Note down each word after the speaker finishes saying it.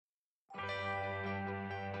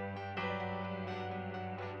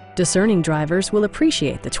Discerning drivers will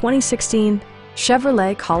appreciate the 2016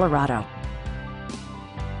 Chevrolet Colorado.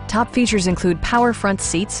 Top features include power front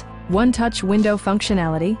seats, one-touch window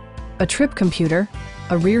functionality, a trip computer,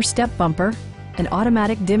 a rear step bumper, an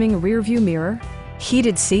automatic dimming rear-view mirror,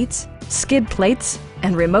 heated seats, skid plates,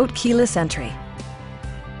 and remote keyless entry.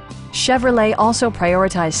 Chevrolet also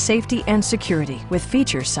prioritized safety and security with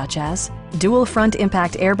features such as dual front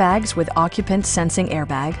impact airbags with occupant sensing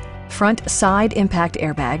airbag, front side impact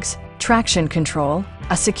airbags, traction control,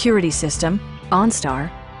 a security system, OnStar,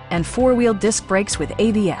 and four-wheel disc brakes with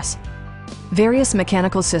ABS. Various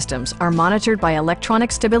mechanical systems are monitored by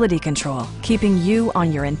electronic stability control, keeping you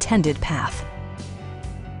on your intended path.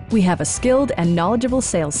 We have a skilled and knowledgeable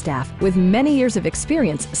sales staff with many years of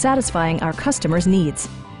experience satisfying our customers' needs.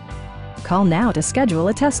 Call now to schedule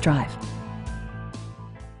a test drive.